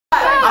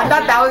I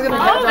thought that was gonna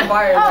catch on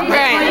fire.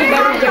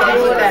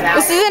 Right.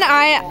 This is an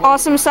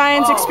awesome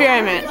science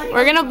experiment.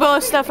 We're gonna blow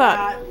stuff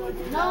up.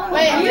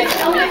 Hey, Mitch,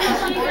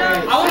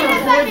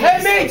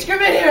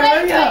 come in here.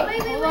 Hurry up.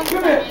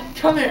 Come here.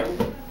 Come here.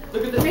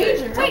 Look at this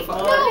picture. Wait,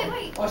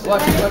 wait. Watch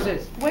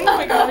this. Wait, oh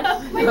my gosh.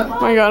 Oh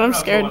my god, I'm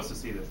scared. Who wants to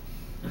see this?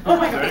 Oh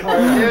my god.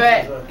 Do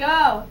it.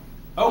 Go.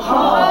 Oh,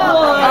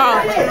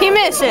 he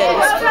misses.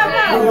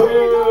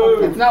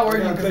 It's not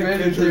working because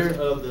Major's here.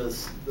 Of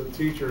this, the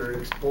teacher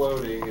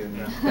exploding and.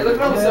 Hey, look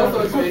at all the cell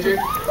phones, Major.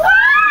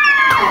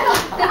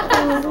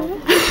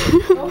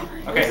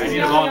 Okay, I need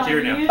a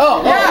volunteer now.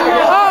 Oh, yeah.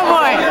 Oh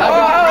boy.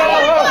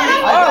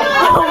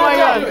 Oh my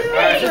god.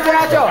 Mr.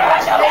 Hatchel.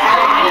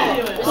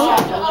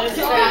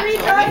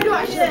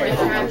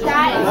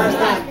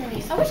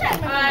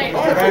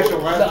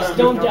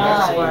 Don't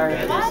die.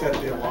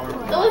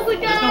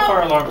 There's no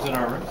fire alarms in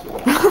our room.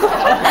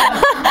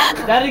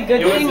 That a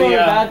good thing or a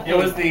bad thing? It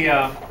was the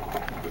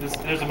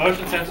there's a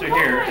motion sensor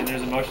here and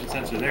there's a motion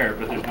sensor there,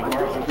 but there's no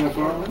fire alarm.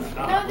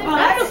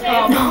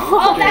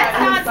 Oh, that's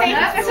not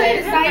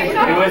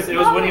safe. It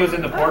was when he was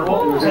in the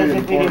portable.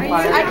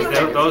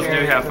 Those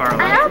do have fire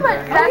alarms.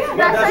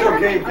 That's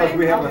okay because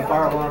we have a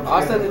fire alarm.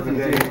 I'll send it to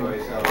you anyway.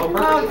 So.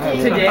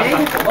 Today?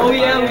 Oh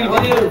yeah, we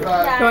do.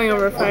 Going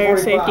over fire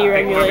safety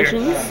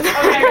regulations. This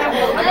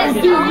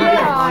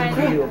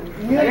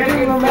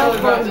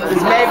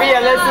may be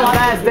Alyssa's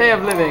last day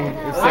of living.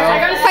 So,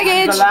 Hi,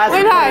 Gage.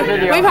 Wave hi.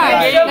 Wave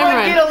hi. Never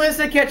mind.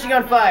 Alyssa catching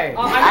on fire.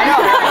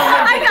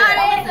 I got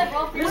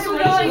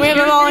it. We have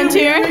a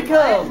volunteer.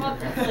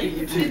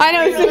 I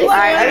know.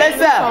 Alright,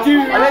 Alyssa, in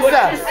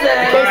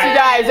case you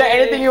die, is there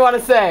anything you want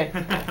to say?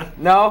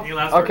 No?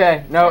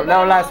 Okay, no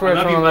last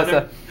words from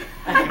Alyssa.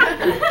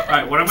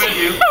 Alright, what I'm going to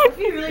do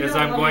is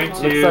I'm going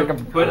to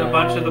put a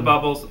bunch of the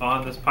bubbles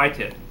on this pie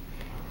tin.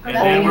 And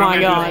then what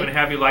I'm going to do is I'm going to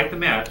have you light the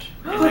match.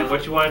 And then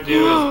what you want to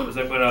do is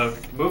I'm going to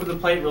move the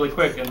plate really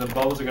quick and the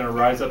bubbles are going to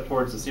rise up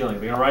towards the ceiling.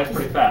 They're going to rise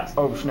pretty fast.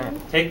 Oh snap.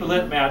 Take the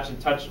lit match and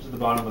touch it to the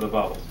bottom of the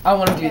bubbles. I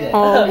want to do that.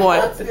 Oh boy.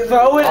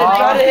 Throw it and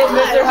try to hit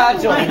Mr.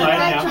 Hatchel.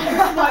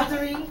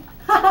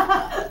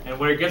 And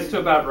when it gets to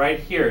about right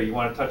here, you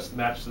want to touch the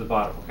match to the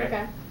bottom, okay?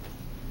 Okay.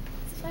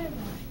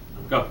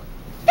 Go.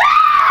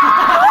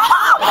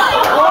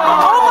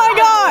 Oh my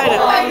god.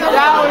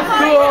 That was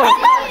cool.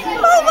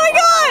 Oh my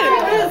god.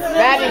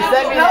 Maddie,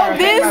 send me that.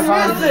 This.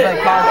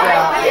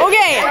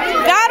 Okay,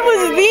 that was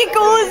the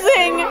coolest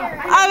thing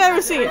I've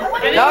ever seen.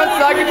 That was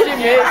suck if she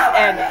missed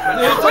and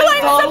We're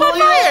lighting stuff on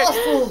fire.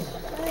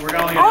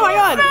 Oh my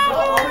god.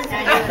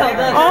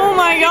 Oh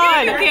my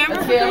god.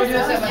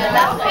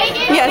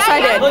 Yes, I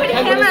did.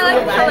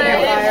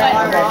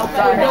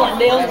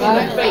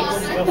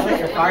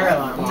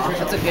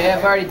 That's okay,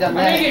 I've already done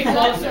that.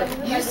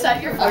 You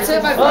set your I'll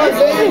set my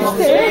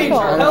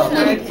Help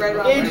me!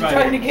 He's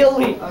trying to kill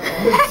me.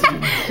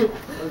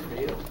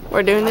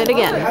 We're doing it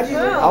again.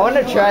 I want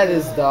to try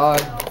this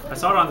dog. I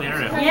saw it on the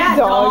internet.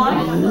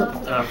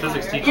 Yeah,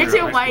 Physics teacher, You're too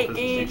high white, school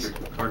physics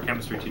teacher, or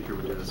chemistry teacher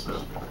would do this.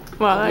 So.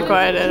 Wow, that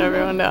quieted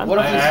everyone down. What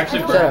if I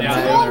actually put it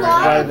down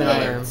better than I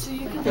am?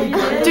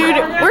 Dude,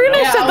 we're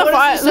gonna set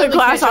the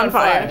glass on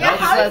fire.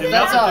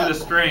 That's through the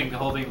string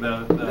holding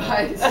the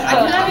It's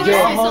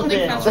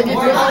like you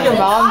feel like your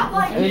mom,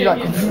 and you're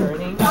like,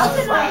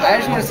 I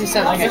just want to see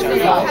something catch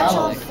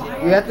on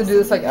fire. You have to do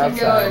this like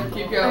outside.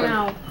 Keep going.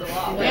 Oh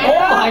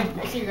my!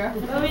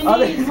 Oh,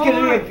 this is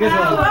gonna be a good one.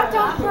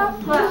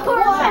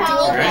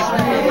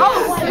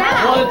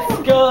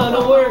 What's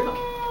gonna work?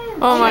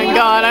 Oh my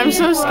god, I'm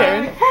so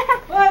scared.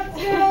 What's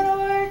gonna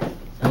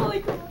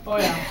work? Oh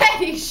yeah.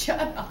 Hey, shut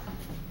up.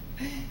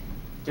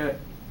 Do it.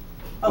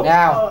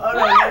 Now.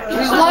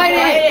 Just light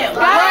it!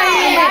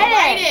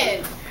 Light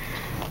it!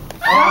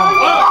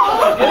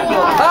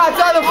 Ah,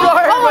 it's on the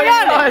floor! Oh my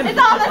god! It's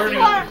on the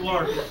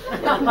floor.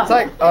 It's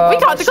like, We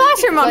caught the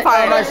classroom on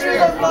fire.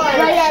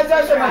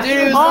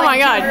 Dude, Oh my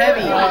god.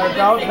 heavy.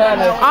 Don't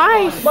panic.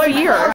 I fear.